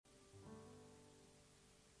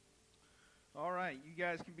right, you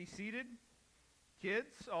guys can be seated.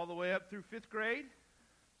 Kids, all the way up through 5th grade,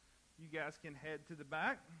 you guys can head to the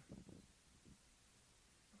back.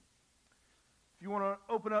 If you want to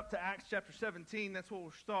open up to Acts chapter 17, that's where we'll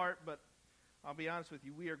start, but I'll be honest with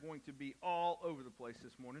you, we are going to be all over the place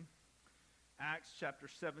this morning. Acts chapter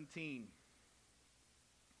 17.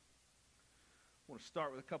 I want to start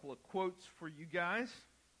with a couple of quotes for you guys.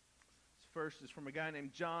 This first is from a guy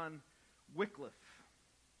named John Wycliffe.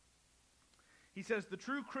 He says, "The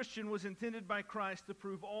true Christian was intended by Christ to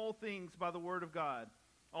prove all things by the word of God.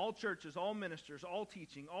 All churches, all ministers, all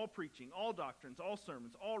teaching, all preaching, all doctrines, all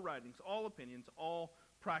sermons, all writings, all opinions, all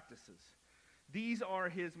practices. These are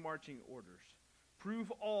his marching orders. Prove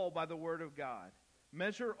all by the word of God.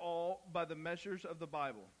 Measure all by the measures of the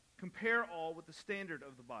Bible. Compare all with the standard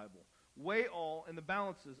of the Bible. Weigh all in the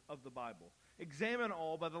balances of the Bible. Examine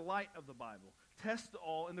all by the light of the Bible. Test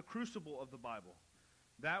all in the crucible of the Bible.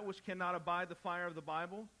 That which cannot abide the fire of the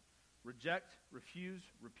Bible, reject, refuse,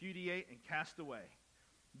 repudiate, and cast away.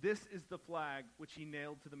 This is the flag which he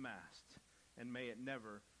nailed to the mast, and may it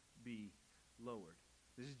never be lowered."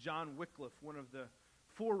 This is John Wycliffe, one of the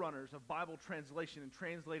forerunners of Bible translation and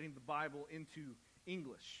translating the Bible into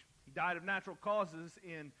English. He died of natural causes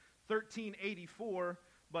in 1384,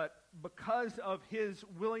 but because of his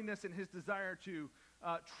willingness and his desire to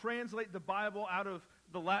translate the Bible out of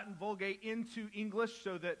the Latin Vulgate into English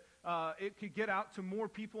so that it could get out to more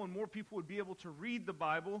people and more people would be able to read the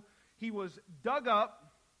Bible, he was dug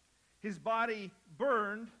up, his body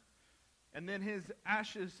burned, and then his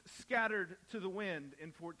ashes scattered to the wind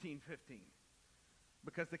in 1415.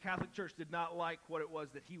 Because the Catholic Church did not like what it was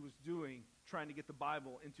that he was doing, trying to get the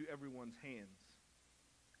Bible into everyone's hands.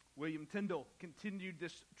 William Tyndale continued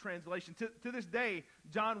this translation. To this day,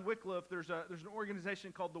 John Wycliffe, there's an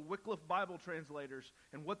organization called the Wycliffe Bible Translators,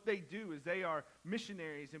 and what they do is they are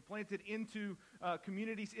missionaries implanted into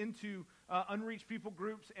communities, into unreached people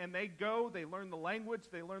groups, and they learn the language,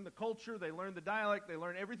 they learn the culture, they learn the dialect, they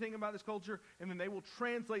learn everything about this culture, and then they will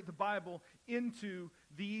translate the Bible into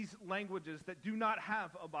these languages that do not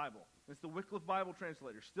have a Bible. It's the Wycliffe Bible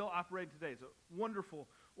Translators, still operating today. It's a wonderful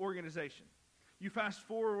organization. You fast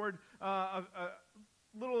forward a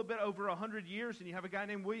little bit over 100 years, and you have a guy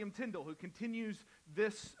named William Tyndale who continues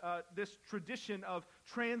this tradition of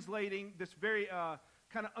translating, this very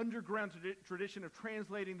kind of underground tradition of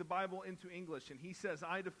translating the Bible into English. And he says,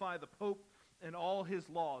 "I defy the Pope and all his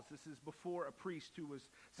laws." This is before a priest who was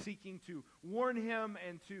seeking to warn him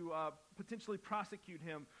and to potentially prosecute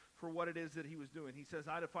him for what it is that he was doing. He says,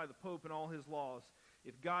 "I defy the Pope and all his laws.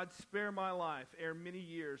 If God spare my life, ere many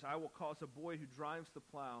years, I will cause a boy who drives the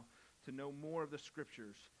plow to know more of the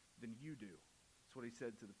Scriptures than you do." That's what he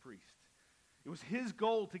said to the priest. It was his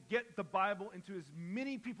goal to get the Bible into as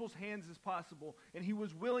many people's hands as possible, and he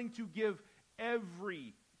was willing to give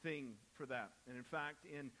everything for that. And in fact,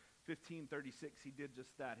 in 1536, he did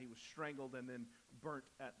just that. He was strangled and then burnt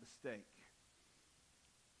at the stake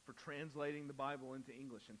for translating the Bible into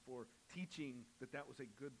English and for teaching that was a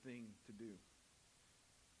good thing to do.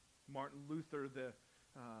 Martin Luther,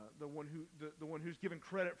 the one who's given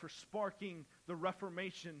credit for sparking the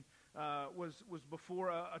Reformation, was before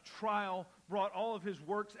a trial, brought all of his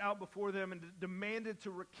works out before them and demanded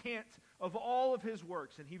to recant of all of his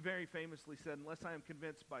works. And he very famously said, "Unless I am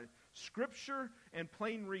convinced by Scripture and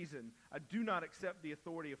plain reason, I do not accept the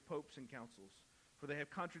authority of popes and councils, for they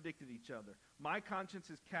have contradicted each other. My conscience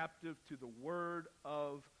is captive to the word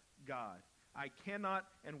of God. I cannot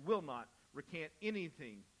and will not recant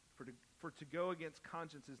anything, for to go against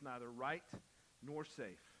conscience is neither right nor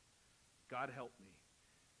safe. God help me.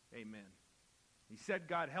 Amen." He said,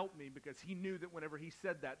 "God help me," because he knew that whenever he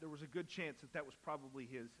said that, there was a good chance that was probably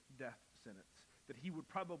his death sentence, that he would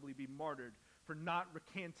probably be martyred for not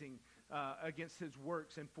recanting against his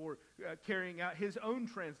works and for carrying out his own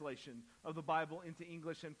translation of the Bible into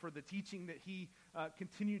English and for the teaching that he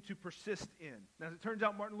continued to persist in. Now, as it turns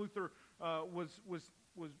out, Martin Luther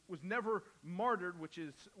was never martyred, which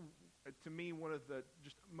is, to me, one of the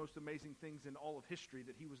just most amazing things in all of history,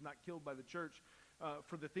 that he was not killed by the church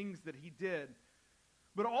for the things that he did.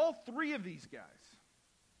 But all three of these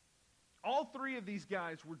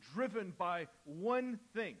guys were driven by one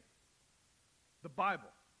thing: the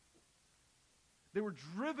Bible. They were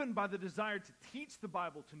driven by the desire to teach the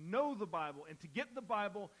Bible, to know the Bible, and to get the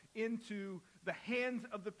Bible into the hands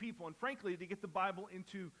of the people, and frankly, to get the Bible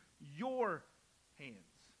into your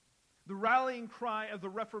hands. The rallying cry of the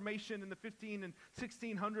Reformation in the 15 and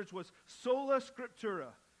 1600s was sola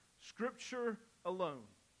scriptura, Scripture alone.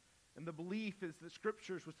 And the belief is that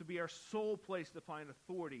Scriptures was to be our sole place to find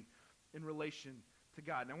authority in relation to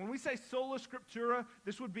God. Now, when we say sola scriptura,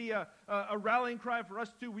 this would be a rallying cry for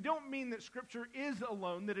us too. We don't mean that Scripture is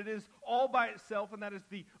alone, that it is all by itself, and that is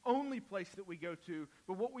the only place that we go to.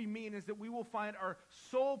 But what we mean is that we will find our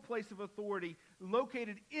sole place of authority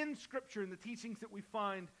located in Scripture and the teachings that we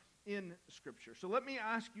find in Scripture. So let me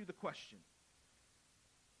ask you the question.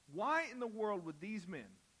 Why in the world would these men,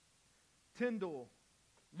 Tyndale,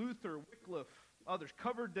 Luther, Wycliffe, others,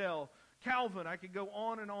 Coverdale, Calvin, I could go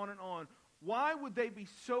on and on and on, why would they be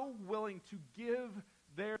so willing to give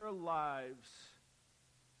their lives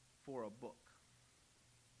for a book?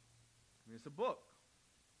 I mean, it's a book.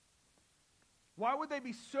 Why would they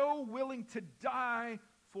be so willing to die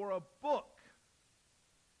for a book?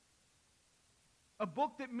 A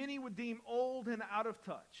book that many would deem old and out of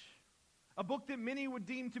touch. A book that many would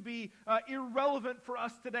deem to be irrelevant for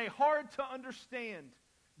us today, hard to understand,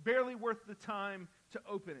 barely worth the time to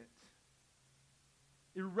open it.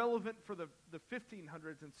 Irrelevant for the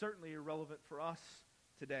 1500s and certainly irrelevant for us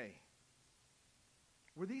today.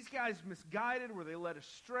 Were these guys misguided? Were they led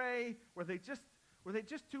astray? Were they just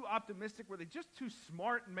too optimistic? Were they just too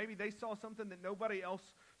smart and maybe they saw something that nobody else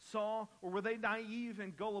saw? Or were they naive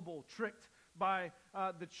and gullible, tricked by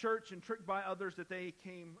the church and tricked by others that they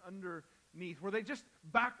came underneath? Were they just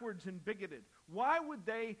backwards and bigoted? Why would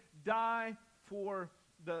they die for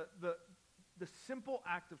the simple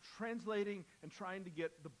act of translating and trying to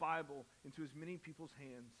get the Bible into as many people's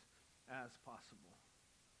hands as possible?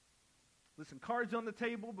 Listen, cards on the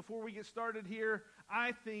table before we get started here.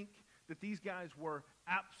 I think that these guys were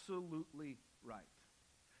absolutely right.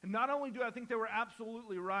 And not only do I think they were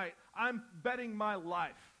absolutely right, I'm betting my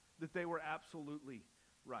life that they were absolutely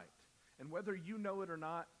right. And whether you know it or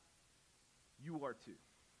not, you are too.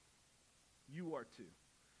 You are too.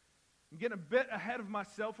 I'm getting a bit ahead of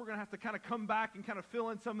myself. We're going to have to kind of come back and kind of fill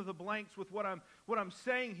in some of the blanks with what I'm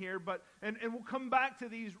saying here. And we'll come back to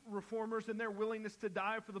these reformers and their willingness to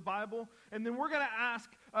die for the Bible. And then we're going to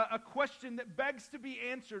ask a question that begs to be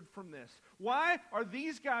answered from this. Why are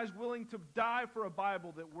these guys willing to die for a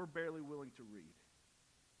Bible that we're barely willing to read?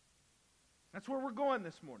 That's where we're going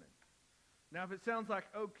this morning. Now, if it sounds like,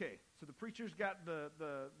 okay, so the preacher's got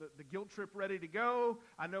the guilt trip ready to go,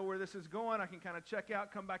 I know where this is going, I can kind of check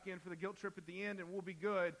out, come back in for the guilt trip at the end, and we'll be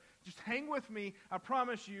good. Just hang with me. I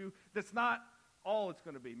promise you that's not all it's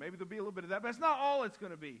going to be. Maybe there'll be a little bit of that, but it's not all it's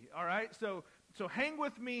going to be, all right? So hang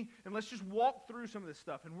with me, and let's just walk through some of this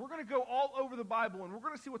stuff. And we're going to go all over the Bible, and we're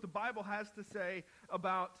going to see what the Bible has to say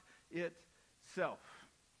about itself.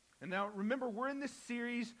 And now, remember, we're in this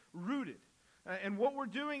series, Rooted. And what we're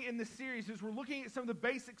doing in this series is we're looking at some of the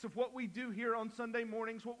basics of what we do here on Sunday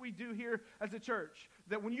mornings, what we do here as a church.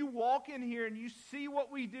 That when you walk in here and you see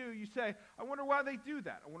what we do, you say, I wonder why they do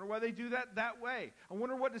that. I wonder why they do that way. I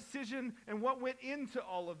wonder what decision and what went into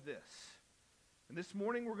all of this. And this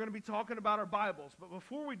morning we're going to be talking about our Bibles. But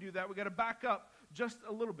before we do that, we've got to back up just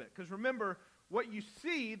a little bit. Because remember, what you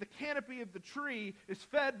see, the canopy of the tree, is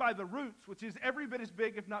fed by the roots, which is every bit as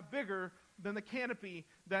big, if not bigger, than the canopy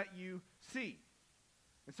that you see.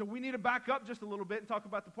 And so we need to back up just a little bit and talk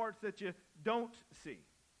about the parts that you don't see.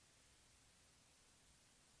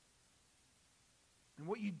 And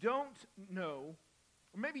what you don't know,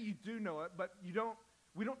 or maybe you do know it, but we don't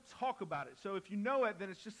talk about it. So if you know it, then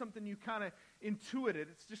it's just something you kind of intuited.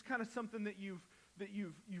 It's just kind of something that you've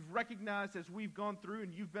recognized as we've gone through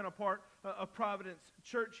and you've been a part of Providence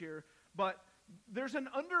Church here. But there's an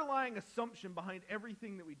underlying assumption behind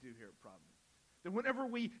everything that we do here at Providence. That whenever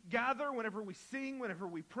we gather, whenever we sing, whenever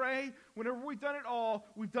we pray, whenever we've done it all,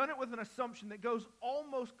 we've done it with an assumption that goes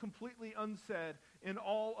almost completely unsaid in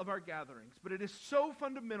all of our gatherings. But it is so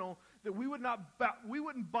fundamental that we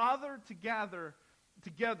wouldn't bother to gather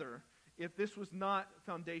together if this was not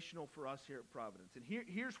foundational for us here at Providence. And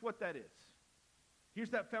here's what that is. Here's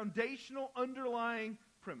that foundational underlying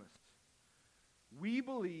premise. We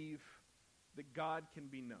believe that God can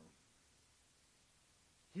be known.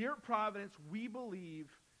 Here at Providence, we believe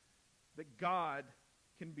that God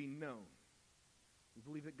can be known. We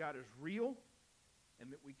believe that God is real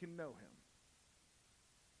and that we can know him.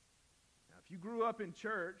 Now, if you grew up in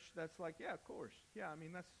church, that's like, yeah, of course. Yeah, I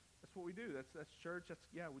mean, that's what we do. That's church.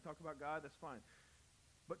 We talk about God. That's fine.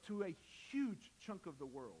 But to a huge chunk of the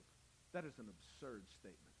world, that is an absurd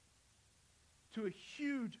statement. To a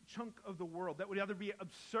huge chunk of the world, that would either be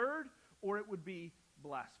absurd or it would be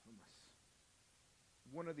blasphemous.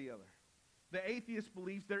 One or the other. The atheist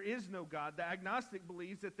believes there is no God. The agnostic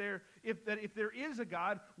believes that if there is a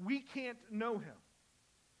God, we can't know him.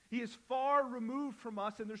 He is far removed from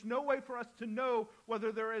us, and there's no way for us to know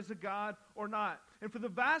whether there is a God or not. And for the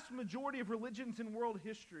vast majority of religions in world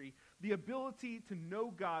history, the ability to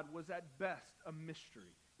know God was at best a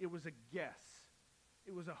mystery. It was a guess.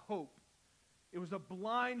 It was a hope. It was a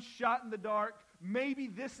blind shot in the dark. Maybe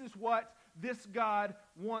this is what this God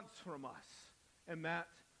wants from us. And that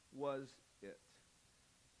was it.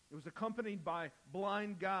 It was accompanied by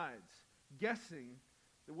blind guides, guessing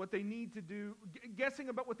what they need to do, guessing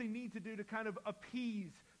about what they need to do to kind of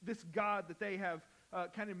appease this God that they have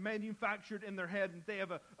kind of manufactured in their head and they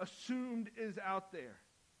have assumed is out there.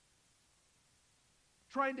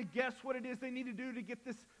 Trying to guess what it is they need to do to get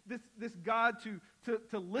this God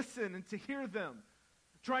to listen and to hear them.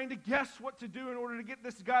 Trying to guess what to do in order to get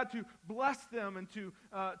this God to bless them and to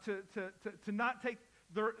not take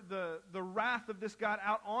the wrath of this God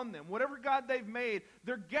out on them. Whatever God they've made,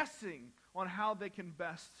 they're guessing on how they can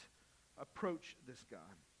best approach this God.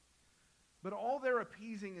 But all their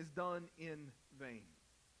appeasing is done in vain.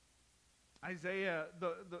 Isaiah,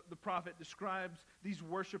 the prophet, describes these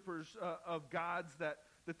worshipers of gods that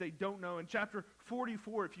they don't know. In chapter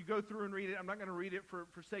 44, if you go through and read it, I'm not going to read it for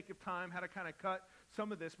sake of time, how to kind of cut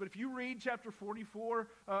some of this. But if you read chapter 44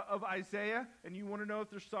 of Isaiah, and you want to know if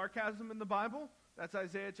there's sarcasm in the Bible, that's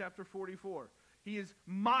Isaiah chapter 44. He is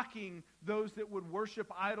mocking those that would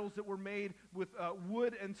worship idols that were made with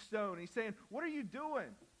wood and stone. He's saying, what are you doing?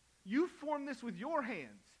 You formed this with your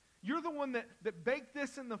hands. You're the one that baked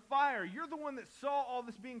this in the fire. You're the one that saw all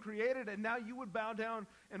this being created, and now you would bow down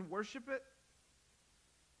and worship it?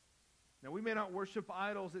 Now, we may not worship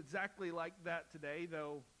idols exactly like that today,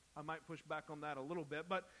 though I might push back on that a little bit,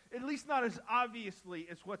 but at least not as obviously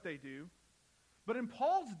as what they do. But in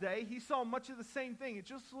Paul's day, he saw much of the same thing. It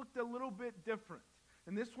just looked a little bit different.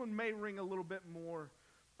 And this one may ring a little bit more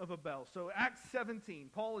of a bell. So Acts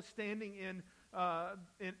 17, Paul is standing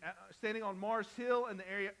standing on Mars Hill in the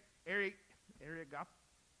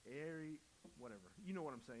whatever. You know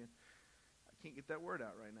what I'm saying. I can't get that word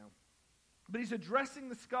out right now. But he's addressing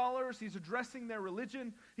the scholars. He's addressing their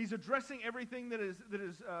religion. He's addressing everything that is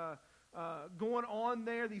going on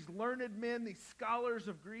there. These learned men, these scholars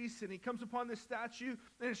of Greece, and he comes upon this statue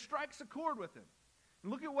and it strikes a chord with him.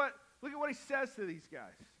 And look at what he says to these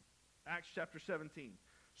guys. Acts chapter 17.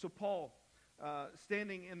 So Paul,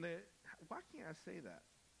 standing in the... Why can't I say that?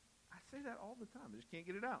 I say that all the time. I just can't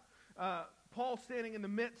get it out. Paul, standing in the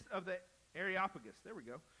midst of the Areopagus, there we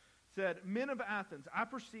go, said, "Men of Athens, I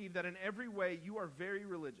perceive that in every way you are very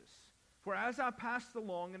religious. For as I passed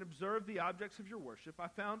along and observed the objects of your worship, I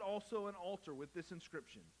found also an altar with this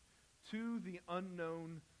inscription, 'To the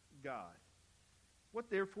unknown God.' What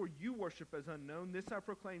therefore you worship as unknown, this I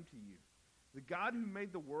proclaim to you. The God who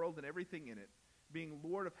made the world and everything in it, being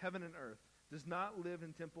Lord of heaven and earth, does not live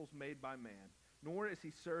in temples made by man, nor is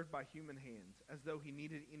he served by human hands, as though he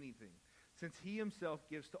needed anything, since he himself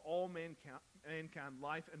gives to all mankind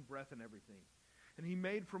life and breath and everything. And he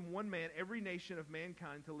made from one man every nation of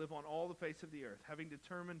mankind to live on all the face of the earth, having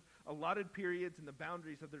determined allotted periods and the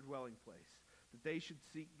boundaries of their dwelling place, that they should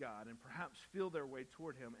seek God and perhaps feel their way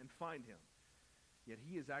toward him and find him. Yet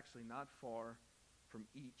he is actually not far from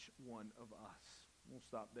each one of us." We'll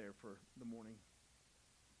stop there for the morning.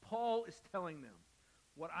 Paul is telling them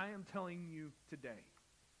what I am telling you today.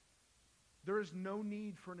 There is no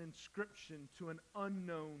need for an inscription to an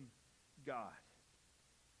unknown God.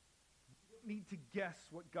 We don't need to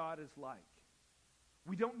guess what God is like.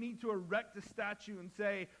 We don't need to erect a statue and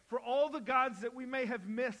say, for all the gods that we may have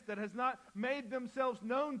missed that has not made themselves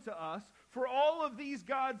known to us, for all of these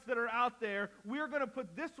gods that are out there, we're going to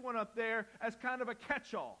put this one up there as kind of a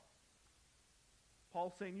catch-all.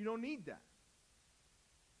 Paul's saying you don't need that.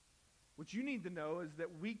 What you need to know is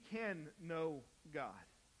that we can know God.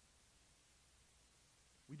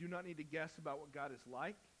 We do not need to guess about what God is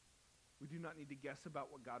like. We do not need to guess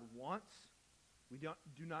about what God wants. We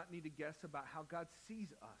do not need to guess about how God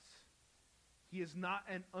sees us. He is not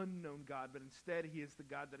an unknown God, but instead he is the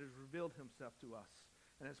God that has revealed himself to us.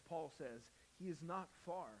 And as Paul says, he is not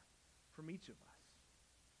far from each of us.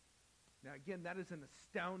 Now again, that is an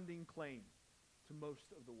astounding claim to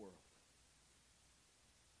most of the world.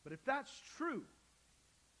 But if that's true,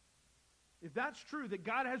 that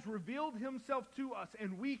God has revealed himself to us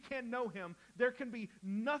and we can know him, there can be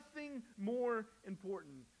nothing more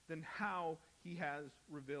important than how he has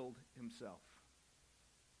revealed himself.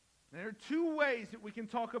 Now, there are two ways that we can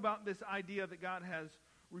talk about this idea that God has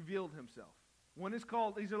revealed himself. One is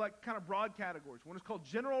called, these are like kind of broad categories. One is called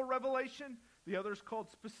general revelation. The other is called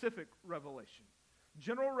specific revelation.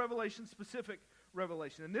 General revelation, specific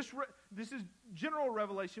revelation. And this is general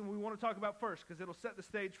revelation we want to talk about first because it'll set the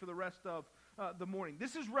stage for the rest of the morning.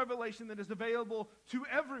 This is revelation that is available to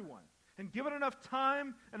everyone. And given enough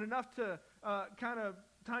time and enough to kind of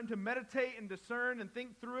time to meditate and discern and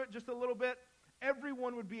think through it just a little bit,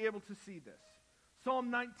 everyone would be able to see this. Psalm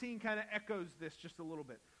 19 kind of echoes this just a little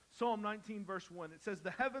bit. Psalm 19, verse 1, it says,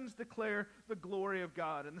 "The heavens declare the glory of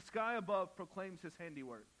God, and the sky above proclaims his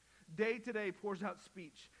handiwork. Day to day pours out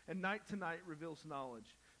speech, and night to night reveals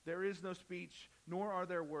knowledge. There is no speech, nor are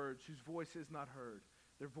there words whose voice is not heard.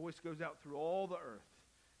 Their voice goes out through all the earth,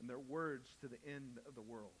 and their words to the end of the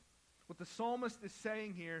world." What the psalmist is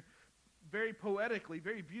saying here, very poetically,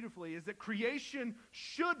 very beautifully, is that creation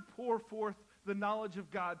should pour forth the knowledge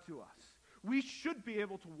of God to us. We should be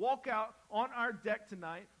able to walk out on our deck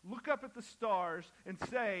tonight, look up at the stars, and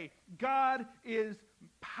say, God is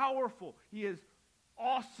powerful. He is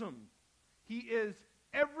awesome. He is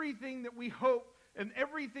everything that we hope and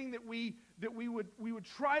everything that we would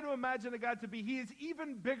try to imagine a God to be. He is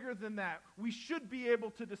even bigger than that. We should be able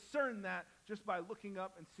to discern that just by looking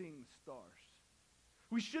up and seeing the stars.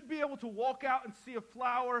 We should be able to walk out and see a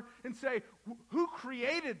flower and say, who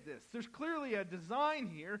created this? There's clearly a design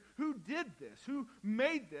here. Who did this? Who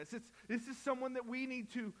made this? This is someone that we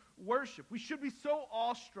need to worship. We should be so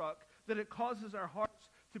awestruck that it causes our hearts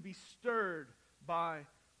to be stirred by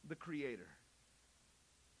the Creator.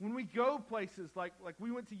 When we go places like we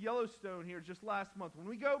went to Yellowstone here just last month, when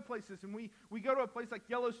we go places and we go to a place like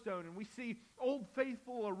Yellowstone and we see Old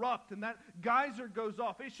Faithful erupt and that geyser goes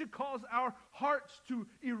off, it should cause our hearts to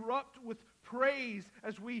erupt with praise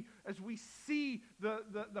as we see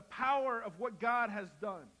the power of what God has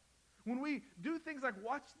done. When we do things like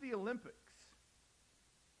watch the Olympics,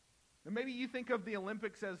 and maybe you think of the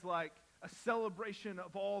Olympics as like a celebration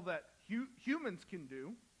of all that humans can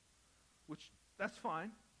do, which that's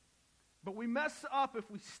fine. But we mess up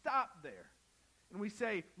if we stop there and we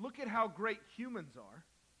say, look at how great humans are.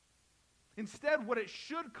 Instead, what it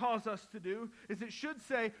should cause us to do is it should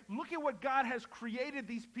say, look at what God has created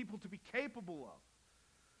these people to be capable of.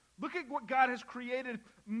 Look at what God has created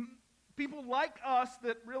people like us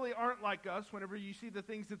that really aren't like us. Whenever you see the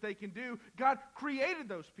things that they can do, God created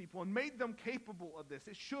those people and made them capable of this.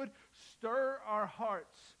 It should stir our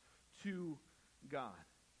hearts to God.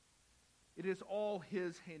 It is all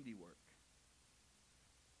his handiwork.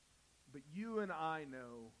 But you and I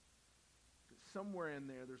know that somewhere in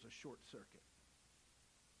there's a short circuit.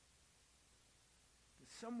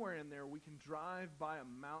 That somewhere in there we can drive by a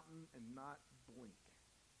mountain and not blink.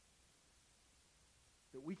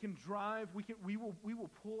 That we can drive, we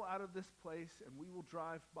will pull out of this place and we will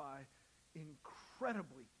drive by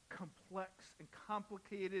incredibly complex and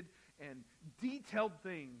complicated and detailed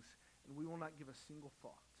things, and we will not give a single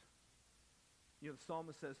thought. You know, the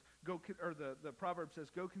psalmist says, the proverb says,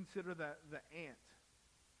 go consider the ant.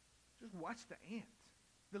 Just watch the ant,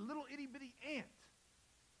 the little itty bitty ant,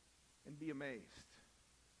 and be amazed.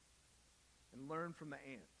 And learn from the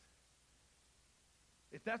ant.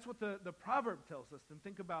 If that's what the proverb tells us, then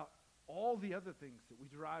think about all the other things that we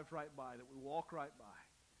drive right by, that we walk right by,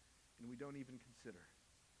 and we don't even consider.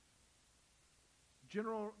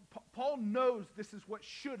 Paul knows this is what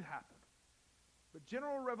should happen. But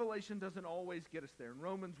general revelation doesn't always get us there. In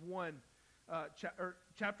Romans 1,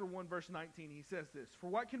 chapter 1, verse 19, he says this, "For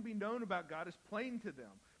what can be known about God is plain to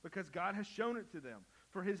them, because God has shown it to them.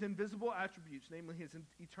 For his invisible attributes, namely his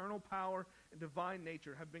eternal power and divine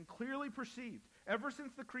nature, have been clearly perceived ever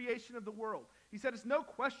since the creation of the world." He said it's no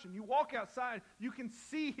question. You walk outside, you can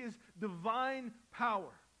see his divine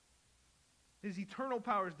power, his eternal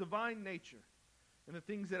power, his divine nature, and the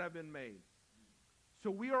things that have been made. So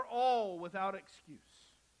we are all without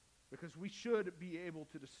excuse, because we should be able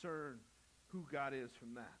to discern who God is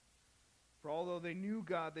from that. For although they knew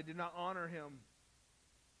God, they did not honor him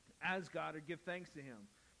as God or give thanks to him.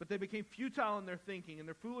 But they became futile in their thinking, and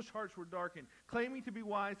their foolish hearts were darkened. Claiming to be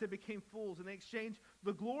wise, they became fools, and they exchanged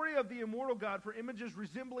the glory of the immortal God for images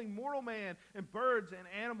resembling mortal man and birds and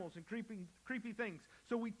animals and creepy things.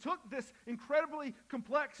 So we took this incredibly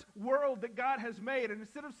complex world that God has made, and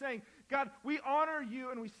instead of saying, God, we honor you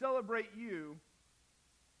and we celebrate you,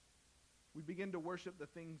 we begin to worship the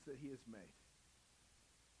things that he has made.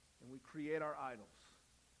 And we create our idols,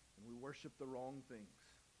 and we worship the wrong things.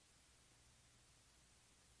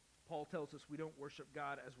 Paul tells us we don't worship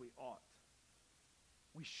God as we ought.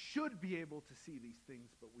 We should be able to see these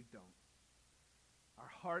things, but we don't. Our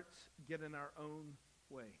hearts get in our own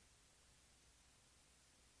way.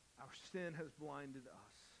 Our sin has blinded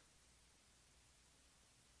us.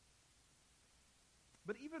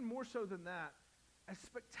 But even more so than that, as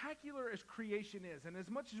spectacular as creation is, and as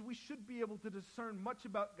much as we should be able to discern much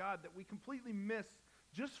about God that we completely miss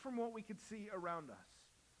just from what we could see around us,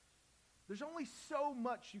 there's only so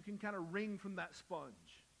much you can kind of wring from that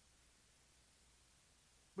sponge.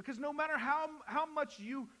 Because no matter how much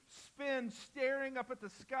you spend staring up at the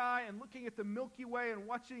sky and looking at the Milky Way and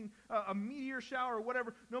watching a meteor shower or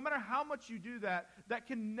whatever, no matter how much you do that, that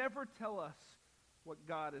can never tell us what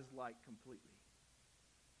God is like completely.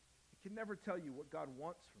 It can never tell you what God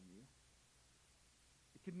wants from you.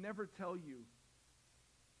 It can never tell you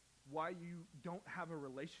why you don't have a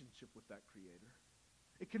relationship with that Creator.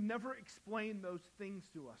 It can never explain those things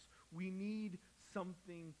to us. We need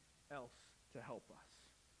something else to help us.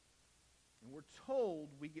 And we're told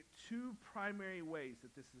we get two primary ways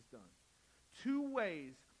that this is done. Two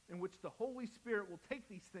ways in which the Holy Spirit will take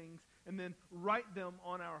these things and then write them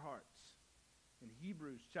on our hearts. In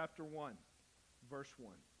Hebrews chapter 1, verse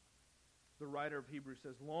 1, the writer of Hebrews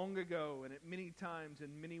says, "Long ago and at many times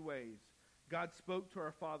in many ways, God spoke to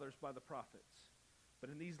our fathers by the prophets. But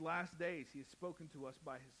in these last days he has spoken to us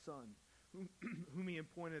by his Son, whom he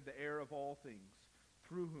appointed the heir of all things,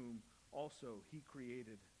 through whom also he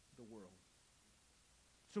created the world."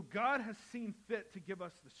 So God has seen fit to give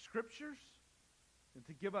us the Scriptures and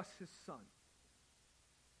to give us his Son.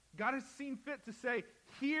 God has seen fit to say,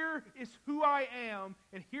 here is who I am,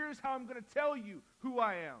 and here's how I'm going to tell you who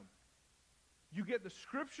I am. You get the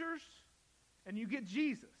Scriptures, and you get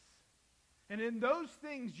Jesus. And in those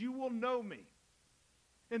things you will know me.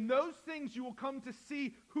 In those things you will come to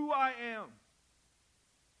see who I am.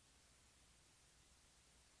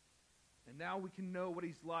 And now we can know what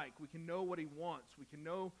he's like. We can know what he wants. We can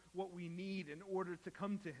know what we need in order to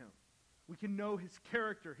come to him. We can know his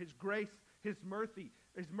character, his grace, his mercy,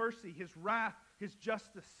 his wrath, his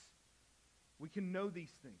justice. We can know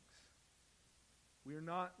these things. We are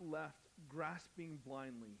not left grasping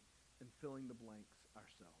blindly and filling the blanks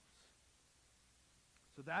ourselves.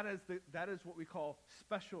 So that is what we call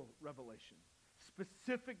special revelation.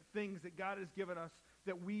 Specific things that God has given us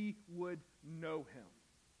that we would know him.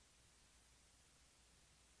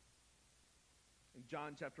 In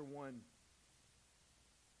John chapter 1,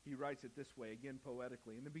 he writes it this way, again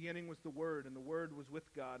poetically. "In the beginning was the Word, and the Word was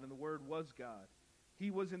with God, and the Word was God.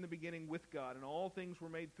 He was in the beginning with God, and all things were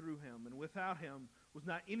made through him, and without him was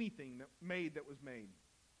not anything that was made.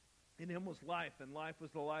 In him was life, and life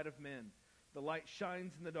was the light of men. The light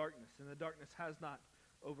shines in the darkness, and the darkness has not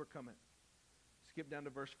overcome it." Skip down to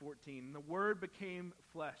verse 14. "And the Word became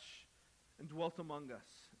flesh and dwelt among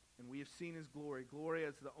us, and we have seen his glory, glory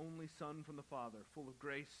as the only Son from the Father, full of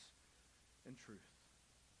grace and truth."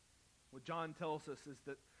 What John tells us is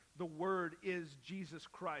that the Word is Jesus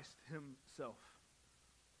Christ himself.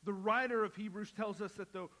 The writer of Hebrews tells us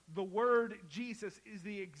that the Word, Jesus, is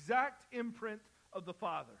the exact imprint of the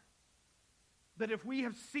Father. That if we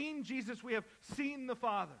have seen Jesus, we have seen the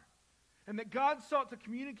Father. And that God sought to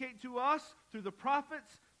communicate to us through the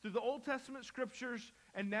prophets, through the Old Testament scriptures,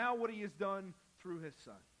 and now what he has done through his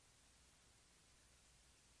Son.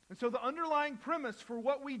 And so the underlying premise for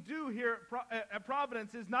what we do here at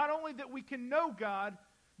Providence is not only that we can know God,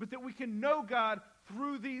 but that we can know God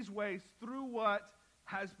through these ways, through what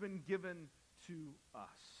has been given to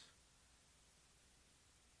us.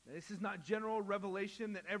 Now, this is not general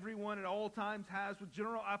revelation that everyone at all times has with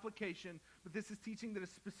general application, but this is teaching that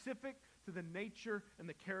is specific to the nature and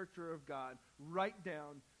the character of God, right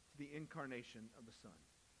down to the incarnation of the Son.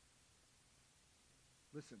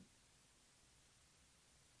 Listen.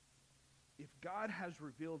 If God has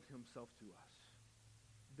revealed himself to us,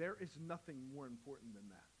 there is nothing more important than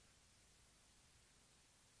that.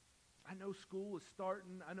 I know school is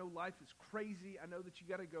starting. I know life is crazy. I know that you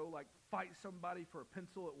got to go fight somebody for a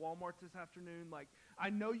pencil at Walmart this afternoon. I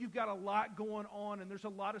know you've got a lot going on, and there's a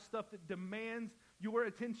lot of stuff that demands your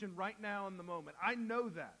attention right now in the moment. I know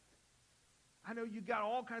that. I know you got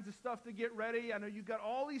all kinds of stuff to get ready. I know you got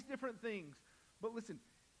all these different things. But listen,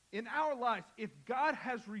 in our lives, if God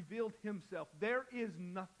has revealed himself, there is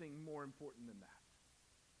nothing more important than that.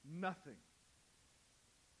 Nothing.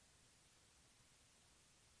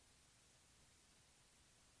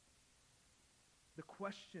 The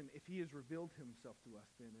question, if he has revealed himself to us,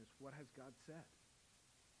 then is, what has God said?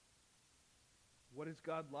 What is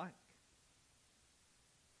God like?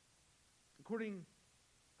 According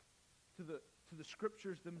to the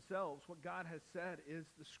scriptures themselves, what God has said is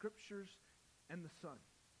the scriptures and the Son.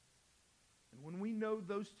 And when we know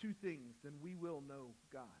those two things, then we will know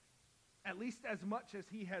God. At least as much as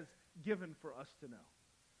he has given for us to know.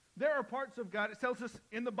 There are parts of God, it tells us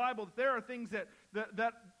in the Bible that there are things that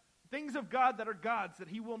things of God that are God's that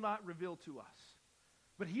he will not reveal to us.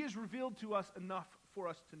 But he has revealed to us enough for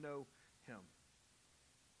us to know him.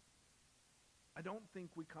 I don't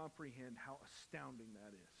think we comprehend how astounding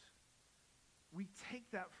that is. We take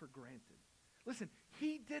that for granted. Listen,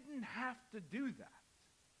 he didn't have to do that.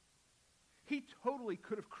 He totally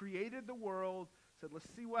could have created the world, said, let's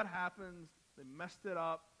see what happens. They messed it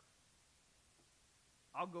up.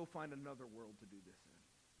 I'll go find another world to do this in.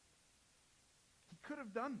 He could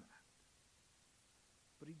have done that,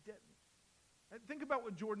 but he didn't. And think about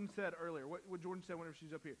what Jordan said earlier, what Jordan said whenever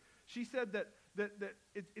she's up here. She said that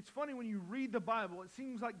it's funny when you read the Bible, it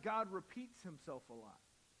seems like God repeats himself a lot.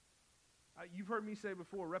 You've heard me say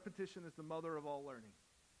before, repetition is the mother of all learning.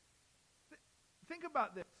 Think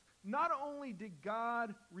about this. Not only did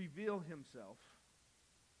God reveal himself,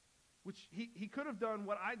 which he could have done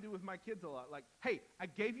what I do with my kids a lot. Like, hey, I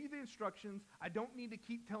gave you the instructions. I don't need to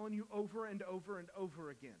keep telling you over and over and over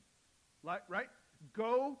again. Like, right?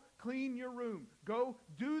 Go clean your room. Go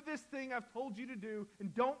do this thing I've told you to do,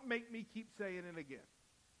 and don't make me keep saying it again.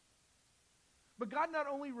 But God not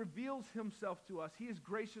only reveals himself to us, he is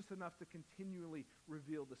gracious enough to continually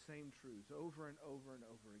reveal the same truths over and over and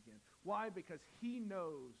over again. Why? Because he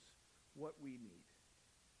knows what we need.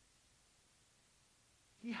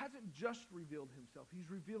 He hasn't just revealed himself.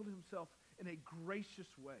 He's revealed himself in a gracious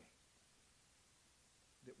way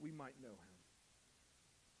that we might know him.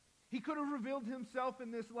 He could have revealed himself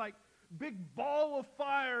in this like big ball of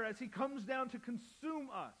fire as he comes down to consume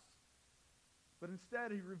us. But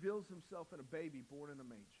instead, he reveals himself in a baby born in a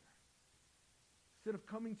manger. Instead of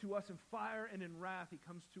coming to us in fire and in wrath, he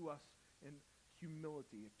comes to us in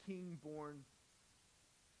humility, a king born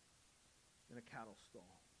in a cattle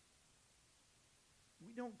stall.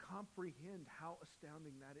 We don't comprehend how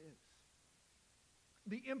astounding that is.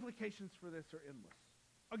 The implications for this are endless.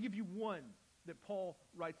 I'll give you one that Paul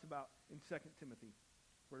writes about in 2 Timothy,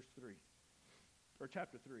 verse 3, or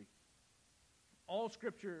chapter 3. All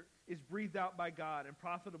Scripture is breathed out by God and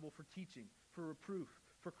profitable for teaching, for reproof,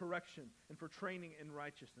 for correction, and for training in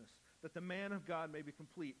righteousness, that the man of God may be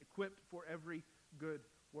complete, equipped for every good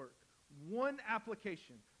work. One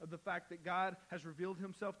application of the fact that God has revealed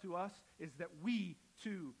himself to us is that we,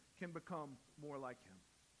 too, can become more like him.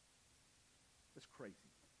 That's crazy.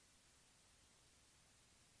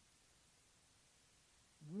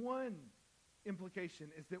 One implication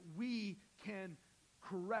is that we can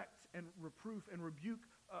correct and reproof and rebuke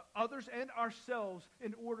others and ourselves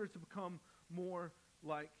in order to become more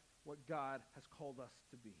like what God has called us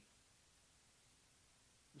to be.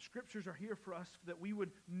 The Scriptures are here for us that we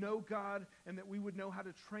would know God and that we would know how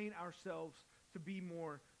to train ourselves to be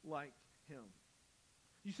more like him.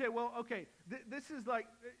 You say, well, okay, this is like,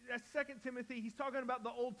 that's 2 Timothy. He's talking about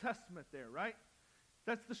the Old Testament there, right?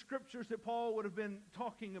 That's the Scriptures that Paul would have been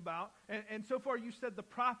talking about. And so far you said the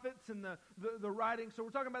prophets and the writings. So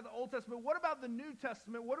we're talking about the Old Testament. What about the New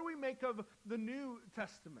Testament? What do we make of the New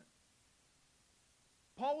Testament?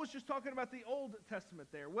 Paul was just talking about the Old Testament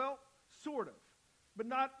there. Well, sort of. But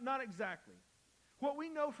not exactly. What we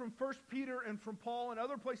know from 1 Peter and from Paul and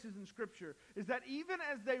other places in Scripture is that even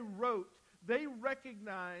as they wrote, they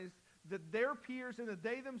recognized that their peers and that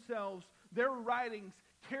they themselves, their writings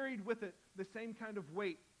carried with it the same kind of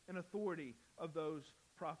weight and authority of those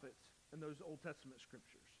prophets and those Old Testament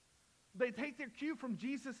Scriptures. They take their cue from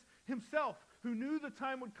Jesus himself, who knew the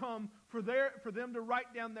time would come for them to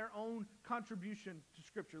write down their own contribution to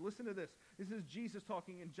Scripture. Listen to this. This is Jesus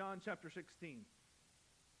talking in John chapter 16.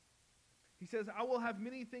 He says, I will have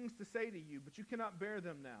many things to say to you, but you cannot bear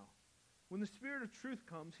them now. When the Spirit of truth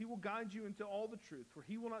comes, he will guide you into all the truth, for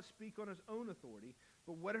he will not speak on his own authority,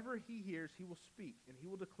 but whatever he hears, he will speak, and he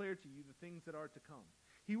will declare to you the things that are to come.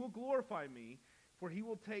 He will glorify me, for he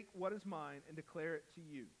will take what is mine and declare it to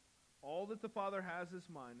you. All that the Father has is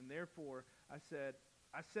mine, and therefore I said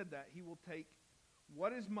that he will take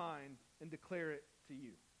what is mine and declare it to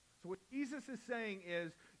you. So what Jesus is saying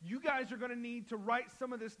is, you guys are going to need to write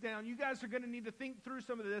some of this down. You guys are going to need to think through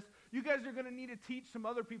some of this. You guys are going to need to teach some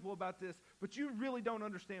other people about this, but you really don't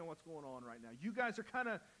understand what's going on right now. You guys are kind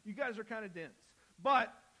of dense.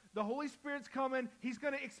 But the Holy Spirit's coming. He's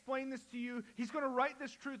going to explain this to you. He's going to write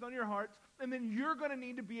this truth on your hearts, and then you're going to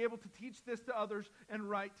need to be able to teach this to others and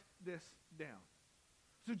write this down.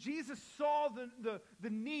 So Jesus saw the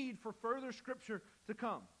need for further Scripture to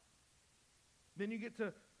come. Then you get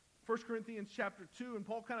to 1 Corinthians chapter 2, and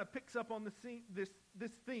Paul kind of picks up on this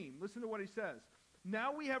theme. Listen to what he says.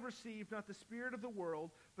 Now we have received not the spirit of the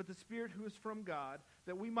world, but the Spirit who is from God,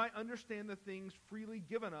 that we might understand the things freely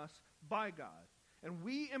given us by God. And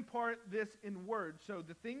we impart this in words. So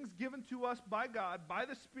the things given to us by God, by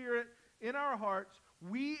the Spirit in our hearts,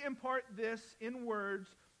 we impart this in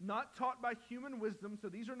words, not taught by human wisdom. So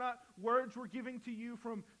these are not words we're giving to you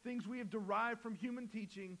from things we have derived from human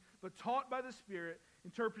teaching, but taught by the Spirit,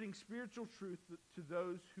 interpreting spiritual truth to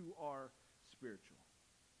those who are spiritual.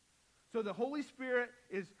 So the Holy Spirit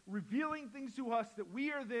is revealing things to us that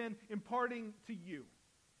we are then imparting to you.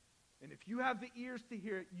 And if you have the ears to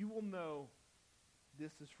hear it, you will know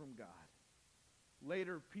this is from God.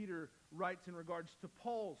 Later, Peter writes in regards to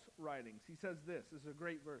Paul's writings. He says this. This is a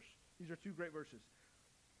great verse. These are two great verses.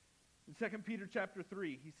 In 2 Peter chapter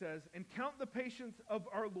 3, he says, "And count the patience of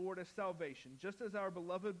our Lord as salvation, just as our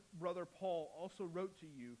beloved brother Paul also wrote to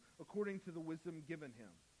you according to the wisdom given him,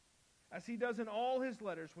 as he does in all his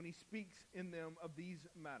letters when he speaks in them of these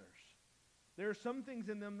matters. There are some things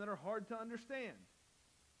in them that are hard to understand."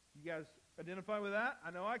 You guys identify with that?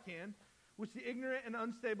 I know I can. "Which the ignorant and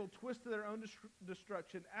unstable twist to their own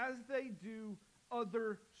destruction, as they do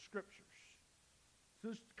other scriptures." So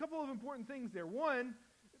there's a couple of important things there. One,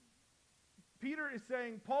 Peter is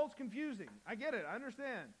saying, Paul's confusing. I get it. I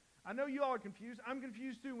understand. I know you all are confused. I'm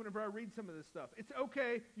confused too whenever I read some of this stuff. It's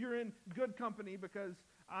okay. You're in good company because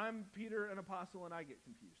I'm Peter, an apostle, and I get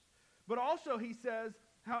confused. But also he says,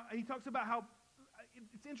 he talks about how,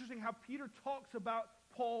 it's interesting how Peter talks about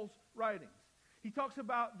Paul's writings. He talks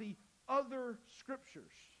about the other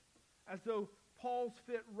scriptures as though Paul's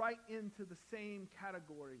fit right into the same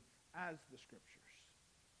category as the scriptures.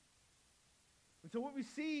 And so what we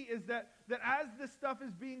see is that as this stuff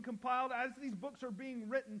is being compiled, as these books are being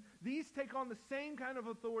written, these take on the same kind of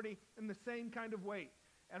authority and the same kind of weight.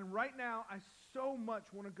 And right now, I so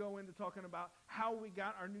much want to go into talking about how we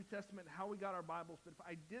got our New Testament, how we got our Bibles. But if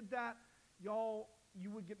I did that, y'all, you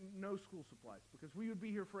would get no school supplies because we would be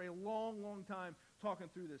here for a long, long time talking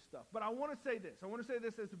through this stuff. But I want to say this. I want to say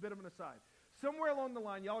this as a bit of an aside. Somewhere along the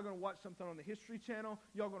line, y'all are going to watch something on the History Channel.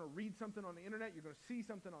 Y'all are going to read something on the internet. You're going to see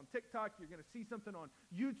something on TikTok. You're going to see something on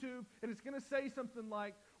YouTube. And it's going to say something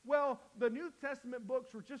like, well, the New Testament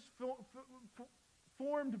books were just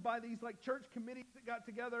formed by these like church committees that got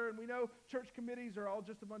together. And we know church committees are all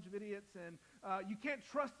just a bunch of idiots. And you can't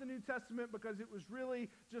trust the New Testament because it was really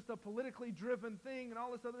just a politically driven thing and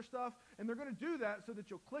all this other stuff. And they're going to do that so that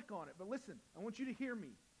you'll click on it. But listen, I want you to hear me.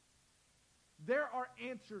 There are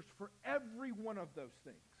answers for every one of those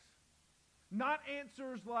things. Not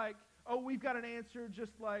answers like, oh, we've got an answer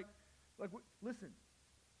just like listen,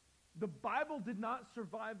 the Bible did not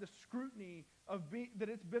survive the scrutiny of that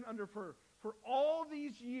it's been under for all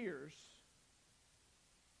these years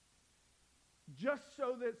just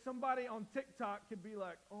so that somebody on TikTok could be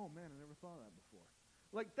like, oh man, I never thought of that before.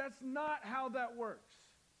 Like, that's not how that works.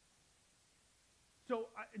 So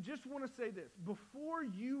I just want to say this. Before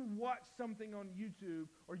you watch something on YouTube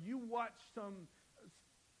or you watch some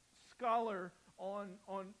scholar on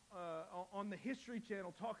the History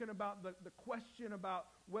Channel talking about the question about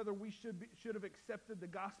whether we should have accepted the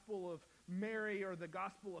gospel of Mary or the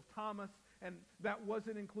gospel of Thomas, and that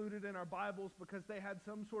wasn't included in our Bibles because they had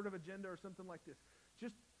some sort of agenda or something like this.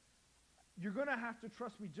 Just, you're going to have to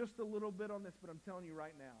trust me just a little bit on this, but I'm telling you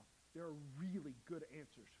right now, there are really good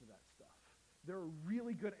answers for that stuff. There are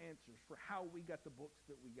really good answers for how we got the books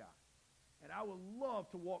that we got. And I would love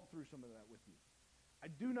to walk through some of that with you. I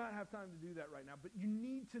do not have time to do that right now, but you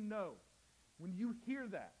need to know, when you hear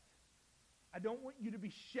that, I don't want you to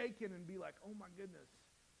be shaken and be like, oh my goodness,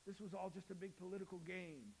 this was all just a big political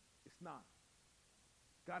game. It's not.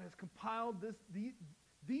 God has compiled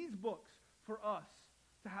these books for us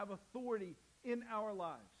to have authority in our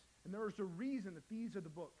lives. And there is a reason that these are the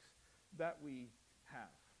books that we have.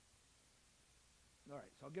 All right,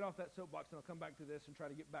 so I'll get off that soapbox and I'll come back to this and try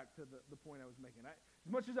to get back to the point I was making.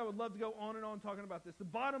 As much as I would love to go on and on talking about this, the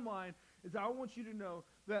bottom line is I want you to know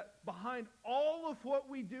that behind all of what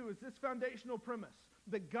we do is this foundational premise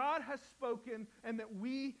that God has spoken and that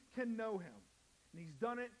we can know him. And he's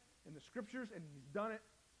done it in the scriptures and he's done it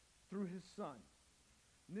through his son.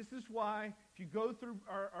 And this is why if you go through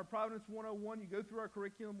our Providence 101, you go through our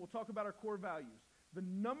curriculum, we'll talk about our core values. The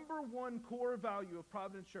number one core value of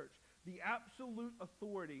Providence Church, the absolute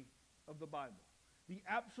authority of the Bible. The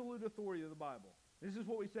absolute authority of the Bible. This is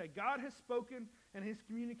what we say. God has spoken, and his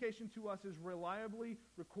communication to us is reliably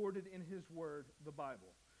recorded in his word, the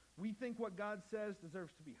Bible. We think what God says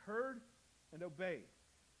deserves to be heard and obeyed.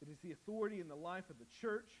 It is the authority in the life of the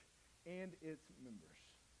church and its members.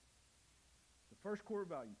 The first core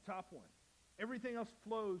value, top one. Everything else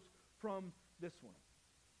flows from this one.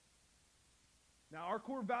 Now, our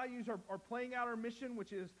core values are playing out our mission,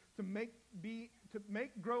 which is to make,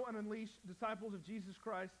 grow, and unleash disciples of Jesus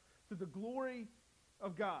Christ to the glory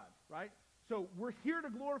of God, right? So we're here to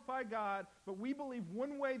glorify God, but we believe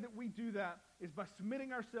one way that we do that is by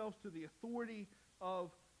submitting ourselves to the authority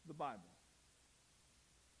of the Bible.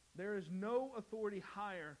 There is no authority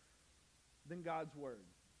higher than God's word.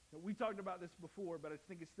 Now, we talked about this before, but I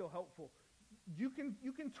think it's still helpful. You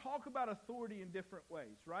can talk about authority in different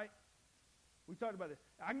ways, right? We talked about this.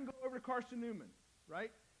 I can go over to Carson Newman,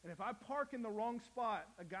 right? And if I park in the wrong spot,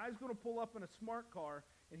 a guy's going to pull up in a smart car,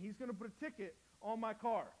 and he's going to put a ticket on my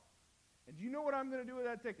car. And do you know what I'm going to do with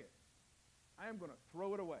that ticket? I am going to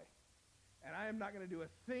throw it away. And I am not going to do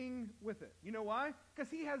a thing with it. You know why? Because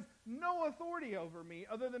he has no authority over me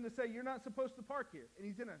other than to say, you're not supposed to park here. And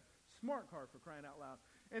he's in a smart car, for crying out loud.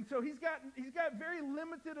 And so he's got very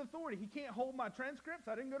limited authority. He can't hold my transcripts.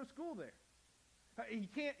 I didn't go to school there. He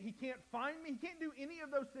can't find me. He can't do any of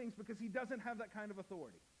those things because he doesn't have that kind of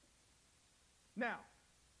authority. Now,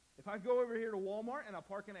 if I go over here to Walmart and I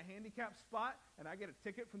park in a handicapped spot and I get a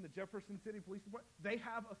ticket from the Jefferson City Police Department, they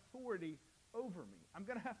have authority over me. I'm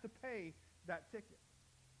going to have to pay that ticket.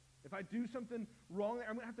 If I do something wrong there,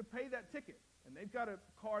 I'm going to have to pay that ticket. And they've got a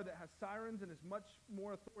car that has sirens and is much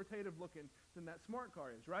more authoritative looking than that smart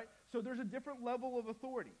car is, right? So there's a different level of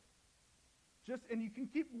authority. And you can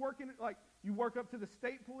keep working, like you work up to the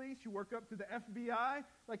state police, you work up to the FBI.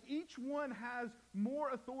 Like each one has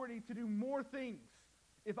more authority to do more things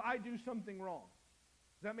if I do something wrong.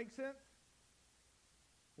 Does that make sense?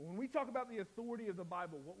 When we talk about the authority of the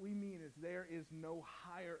Bible, what we mean is there is no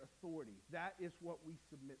higher authority. That is what we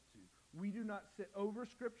submit to. We do not sit over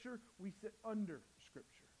Scripture, we sit under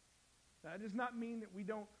Scripture. That does not mean that we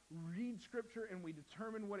don't read Scripture and we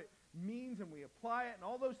determine what it means and we apply it and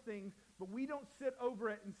all those things, but we don't sit over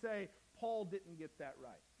it and say, Paul didn't get that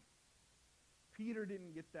right. Peter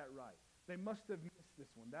didn't get that right. They must have missed this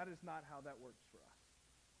one. That is not how that works for us.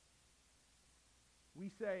 We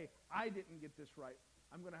say, I didn't get this right.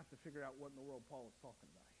 I'm going to have to figure out what in the world Paul is talking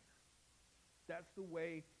about here. That's the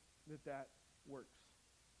way that works.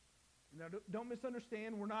 Now, don't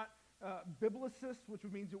misunderstand. We're not biblicists, which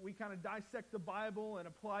means that we kind of dissect the Bible and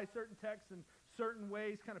apply certain texts in certain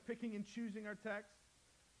ways, kind of picking and choosing our texts.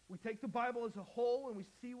 We take the Bible as a whole and we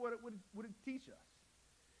see what it would teach us.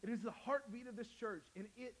 It is the heartbeat of this church, and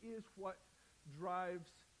it is what drives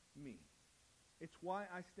me. It's why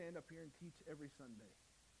I stand up here and teach every Sunday.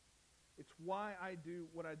 It's why I do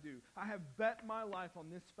what I do. I have bet my life on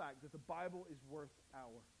this fact that the Bible is worth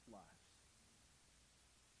our lives.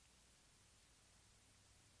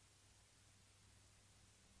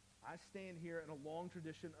 I stand here in a long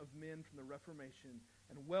tradition of men from the Reformation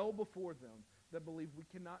and well before them that believe we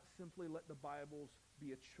cannot simply let the Bibles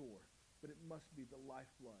be a chore, but it must be the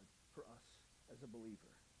lifeblood for us as a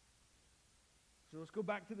believer. So let's go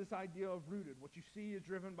back to this idea of rooted. What you see is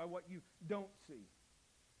driven by what you don't see.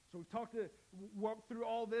 So we've walked through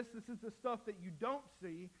all this. This is the stuff that you don't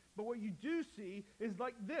see, but what you do see is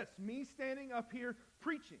like this, me standing up here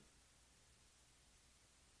preaching.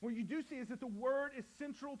 What you do see is that the Word is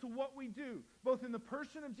central to what we do, both in the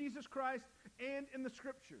person of Jesus Christ and in the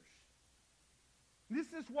Scriptures. This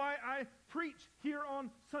is why I preach here on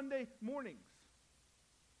Sunday mornings.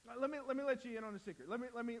 Let me let you in on a secret. Let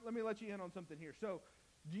me let you in on something here. So,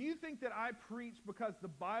 do you think that I preach because the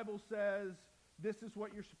Bible says this is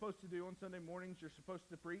what you're supposed to do on Sunday mornings? You're supposed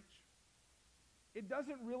to preach? It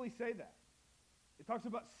doesn't really say that. It talks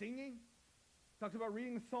about singing. It talks about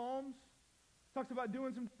reading the Psalms. Talks about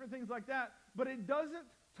doing some different things like that, but it doesn't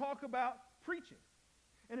talk about preaching.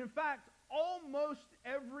 And in fact, almost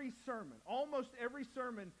every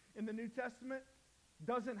sermon in the New Testament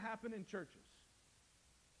doesn't happen in churches.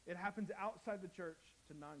 It happens outside the church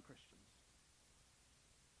to non-Christians.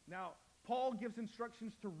 Now, Paul gives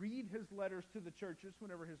instructions to read his letters to the churches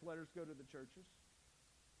whenever his letters go to the churches.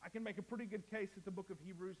 I can make a pretty good case that the book of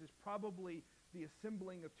Hebrews is probably the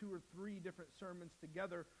assembling of 2 or 3 different sermons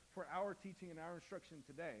together for our teaching and our instruction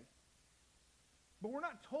today. But we're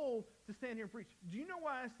not told to stand here and preach. Do you know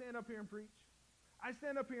why I stand up here and preach? I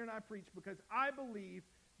stand up here and I preach because I believe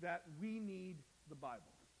that we need the Bible.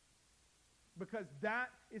 Because that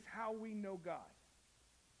is how we know God.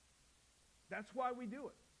 That's why we do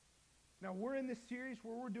it. Now, we're in this series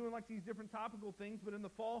where we're doing like these different topical things, but in the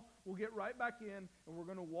fall, we'll get right back in and we're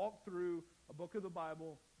going to walk through a book of the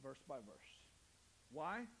Bible verse by verse.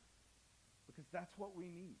 Why? Because that's what we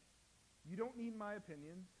need. You don't need my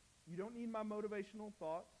opinions. You don't need my motivational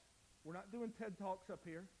thoughts. We're not doing TED Talks up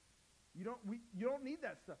here. You don't need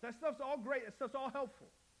that stuff. That stuff's all great. That stuff's all helpful.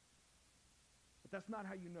 But that's not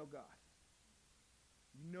how you know God.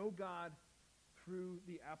 You know God through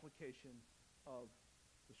the application of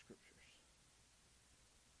the Scriptures.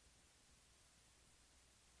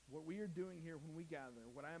 What we are doing here when we gather,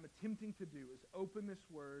 what I am attempting to do is open this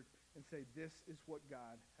Word and say, this is what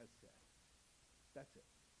God has said. That's it.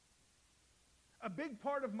 A big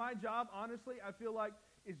part of my job, honestly, I feel like,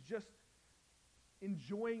 is just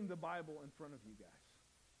enjoying the Bible in front of you guys.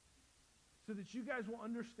 so that you guys will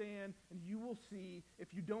understand and you will see,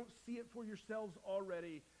 if you don't see it for yourselves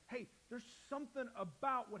already, hey, there's something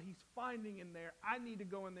about what he's finding in there. I need to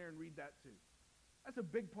go in there and read that too. That's a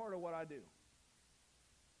big part of what I do.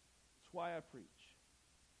 That's why I preach.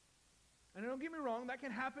 And don't get me wrong, that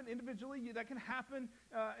can happen individually. That can happen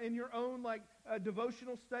in your own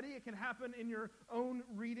devotional study. It can happen in your own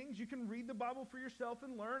readings. You can read the Bible for yourself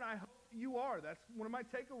and learn. I hope you are. That's one of my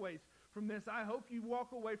takeaways from this. I hope you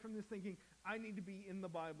walk away from this thinking, I need to be in the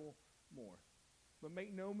Bible more. But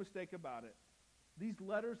make no mistake about it. These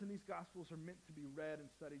letters and these Gospels are meant to be read and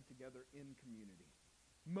studied together in community.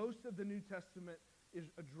 Most of the New Testament is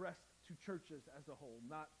addressed to churches as a whole,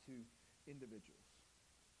 not to individuals.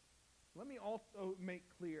 Let me also make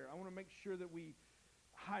clear, I want to make sure that we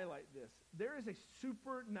highlight this. There is a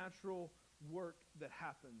supernatural work that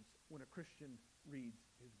happens when a Christian reads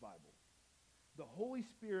his Bible. The Holy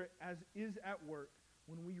Spirit is at work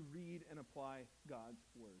when we read and apply God's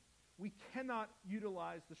Word. We cannot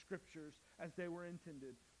utilize the Scriptures as they were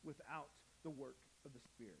intended without the work of the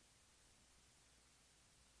Spirit.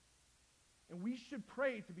 And we should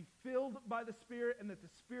pray to be filled by the Spirit and that the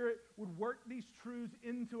Spirit would work these truths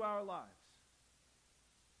into our lives.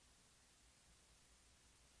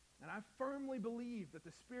 And I firmly believe that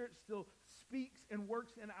the Spirit still speaks and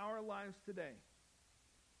works in our lives today.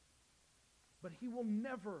 But he will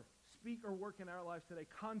never speak or work in our lives today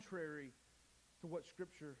contrary to what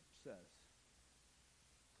Scripture says.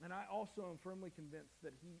 And I also am firmly convinced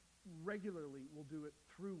that he regularly will do it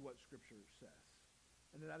through what Scripture says.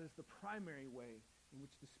 And that is the primary way in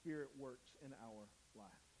which the Spirit works in our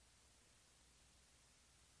life.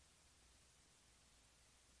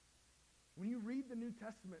 When you read the New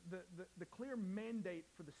Testament, the clear mandate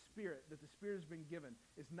for the Spirit that the Spirit has been given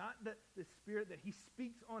is not that the Spirit that he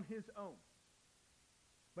speaks on his own,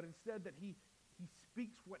 but instead that he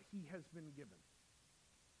speaks what he has been given.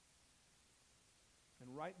 And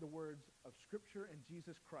write the words of Scripture and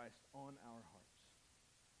Jesus Christ on our hearts.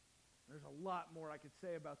 There's a lot more I could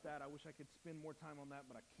say about that. I wish I could spend more time on that,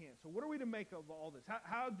 but I can't. So what are we to make of all this?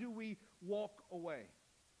 How do we walk away?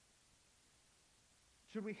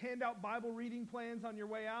 Should we hand out Bible reading plans on your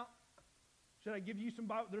way out? Should I give you some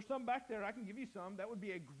Bible? There's some back there. I can give you some. That would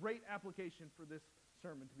be a great application for this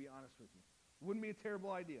sermon, to be honest with you. Wouldn't be a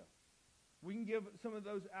terrible idea. We can give some of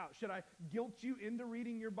those out. Should I guilt you into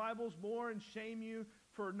reading your Bibles more and shame you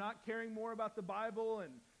for not caring more about the Bible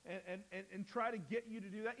and try to get you to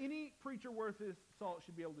do that? Any preacher worth his salt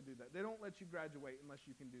should be able to do that. They don't let you graduate unless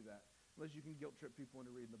you can do that, unless you can guilt trip people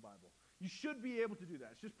into reading the Bible. You should be able to do that.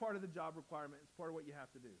 It's just part of the job requirement. It's part of what you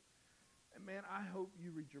have to do. And man, I hope you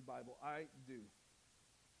read your Bible. I do.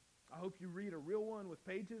 I hope you read a real one with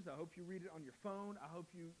pages. I hope you read it on your phone. I hope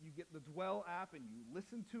you get the Dwell app and you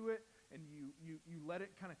listen to it and you let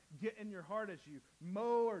it kind of get in your heart as you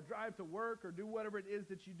mow or drive to work or do whatever it is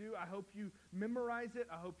that you do. I hope you memorize it.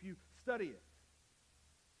 I hope you study it.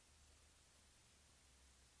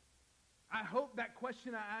 I hope that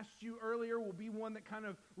question I asked you earlier will be one that kind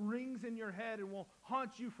of rings in your head and will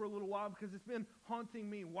haunt you for a little while, because it's been haunting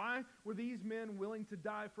me. Why were these men willing to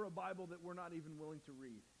die for a Bible that we're not even willing to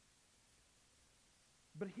read?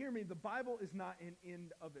 But hear me, the Bible is not an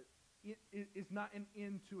end of it. It is not an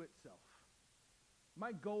end to itself.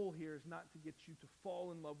 My goal here is not to get you to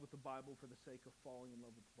fall in love with the Bible for the sake of falling in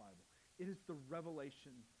love with the Bible. It is the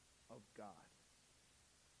revelation of God.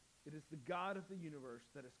 It is the God of the universe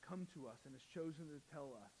that has come to us and has chosen to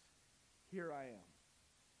tell us, here I am,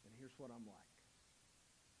 and here's what I'm like.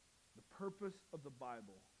 The purpose of the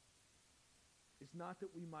Bible is not that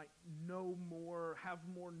we might know more, have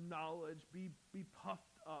more knowledge, be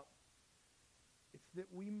puffed up. It's that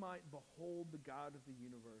we might behold the God of the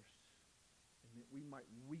universe and that we might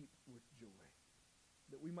weep with joy,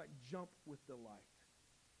 that we might jump with delight,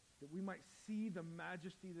 that we might see the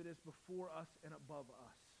majesty that is before us and above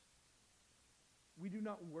us. We do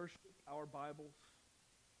not worship our Bibles.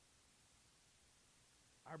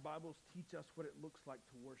 Our Bibles teach us what it looks like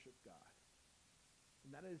to worship God.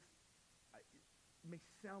 And that is, it may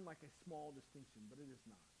sound like a small distinction, but it is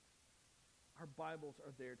not. Our Bibles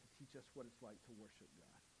are there to teach us what it's like to worship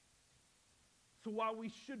God. So while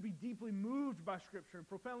we should be deeply moved by Scripture and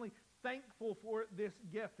profoundly thankful for this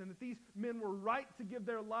gift, and that these men were right to give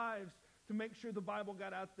their lives to make sure the Bible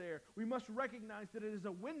got out there, we must recognize that it is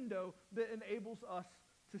a window that enables us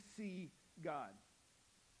to see God.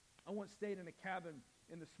 I once stayed in a cabin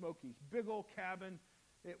in the Smokies, big old cabin.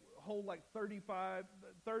 It hold like 35,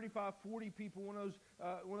 40 people, one of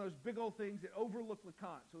those big old things that overlooked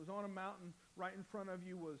LeConte. So it was on a mountain. Right in front of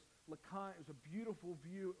you was LeConte. It was a beautiful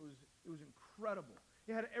view. It was incredible.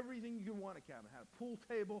 It had everything you could want a cabin. It had a pool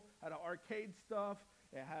table, had arcade stuff.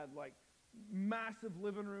 It had like massive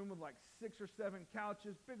living room with like 6 or 7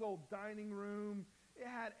 couches, big old dining room. It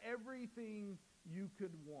had everything you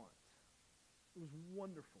could want. It was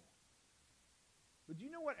wonderful. But do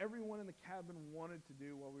you know what everyone in the cabin wanted to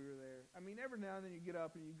do while we were there? I mean, every now and then you get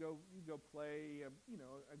up and you go play,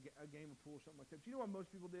 a game of pool or something like that. Do you know what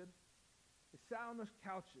most people did? They sat on those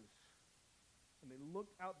couches and they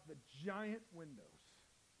looked out the giant windows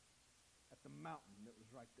at the mountain that was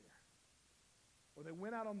right there. Or they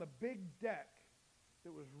went out on the big deck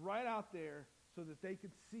that was right out there so that they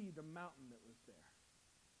could see the mountain that was there.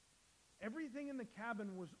 Everything in the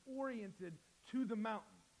cabin was oriented to the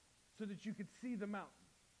mountain so that you could see the mountain.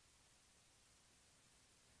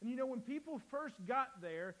 And you know, when people first got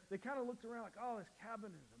there, they kind of looked around like, oh, this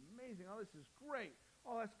cabin is amazing. Oh, this is great.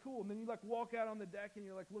 Oh, that's cool. And then you like walk out on the deck and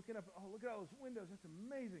you're like looking up, oh, look at all those windows. That's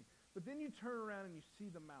amazing. But then you turn around and you see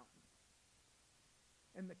the mountain.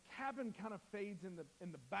 And the cabin kind of fades in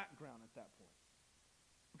the background at that point.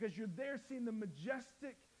 Because you're there seeing the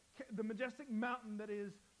majestic mountain that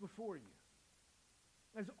is before you.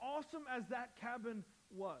 As awesome as that cabin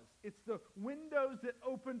was, it's the windows that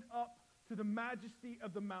opened up to the majesty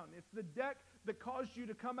of the mountain. It's the deck that caused you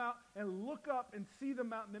to come out and look up and see the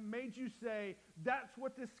mountain that made you say, that's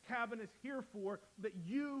what this cabin is here for, that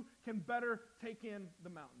you can better take in the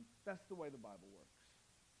mountain. That's the way the Bible works.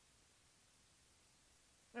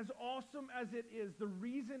 As awesome as it is, the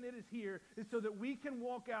reason it is here is so that we can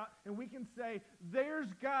walk out and we can say, there's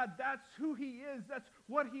God, that's who he is, that's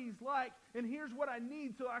what he's like, and here's what I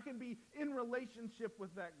need so I can be in relationship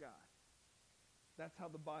with that God. That's how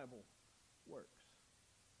the Bible works.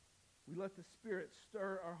 We let the Spirit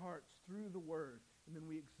stir our hearts through the Word, and then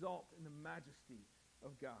we exalt in the majesty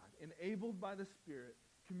of God, enabled by the Spirit,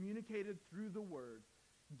 communicated through the Word,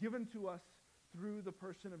 given to us through the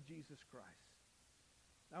person of Jesus Christ.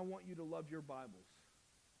 I want you to love your Bibles,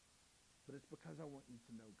 but it's because I want you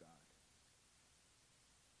to know God.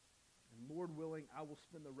 And Lord willing, I will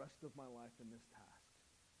spend the rest of my life in this task.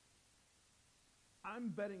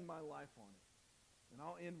 I'm betting my life on it. And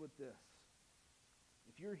I'll end with this.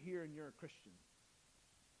 If you're here and you're a Christian,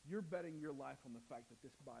 you're betting your life on the fact that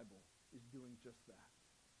this Bible is doing just that.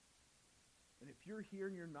 And if you're here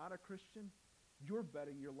and you're not a Christian, you're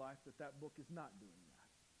betting your life that that book is not doing that.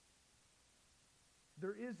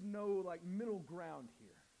 There is no middle ground here.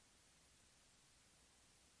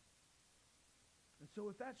 And so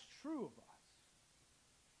if that's true of us,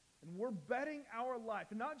 and we're betting our life,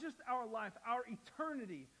 and not just our life, our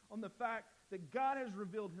eternity, on the fact that God has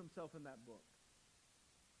revealed himself in that book,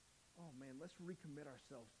 oh man, let's recommit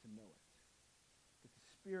ourselves to know it. That the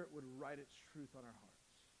Spirit would write its truth on our hearts,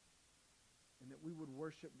 and that we would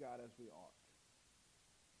worship God as we ought.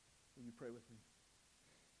 Will you pray with me?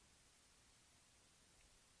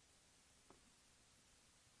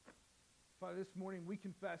 Father, this morning we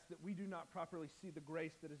confess that we do not properly see the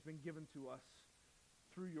grace that has been given to us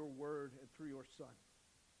through your word and through your Son.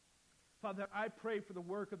 Father, I pray for the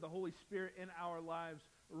work of the Holy Spirit in our lives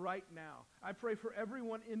right now. I pray for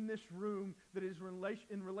everyone in this room that is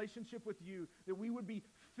in relationship with you, that we would be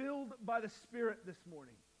filled by the Spirit this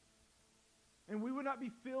morning. And we would not be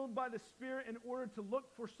filled by the Spirit in order to look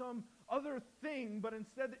for some other thing, but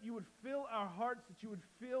instead that you would fill our hearts, that you would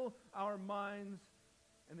fill our minds,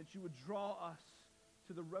 and that you would draw us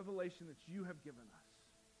to the revelation that you have given us.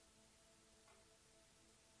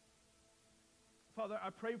 Father,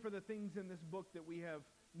 I pray for the things in this book that we have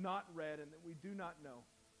not read and that we do not know.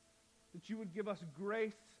 That you would give us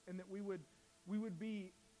grace and that we would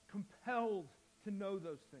be compelled to know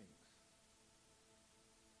those things.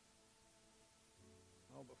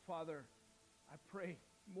 Oh, but Father, I pray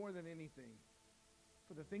more than anything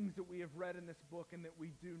for the things that we have read in this book and that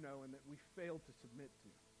we do know and that we fail to submit to.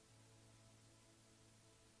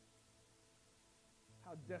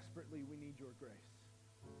 How desperately we need your grace.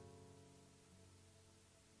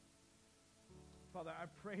 Father, I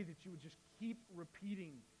pray that you would just keep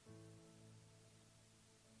repeating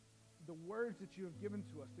the words that you have given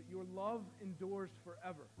to us, that your love endures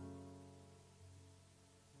forever,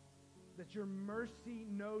 that your mercy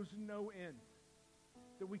knows no end,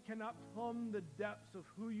 that we cannot plumb the depths of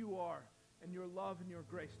who you are and your love and your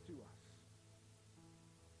grace to us.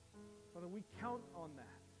 Father, we count on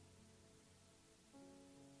that.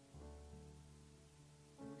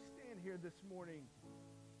 And we stand here this morning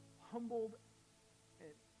humbled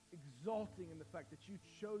and exalting in the fact that you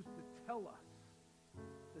chose to tell us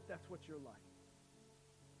that that's what you're like.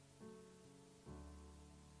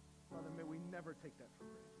 Father, may we never take that for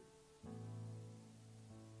granted.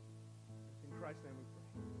 It's in Christ's name we pray.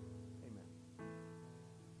 Amen.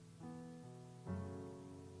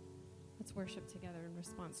 Let's worship together in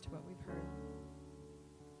response to what we've heard.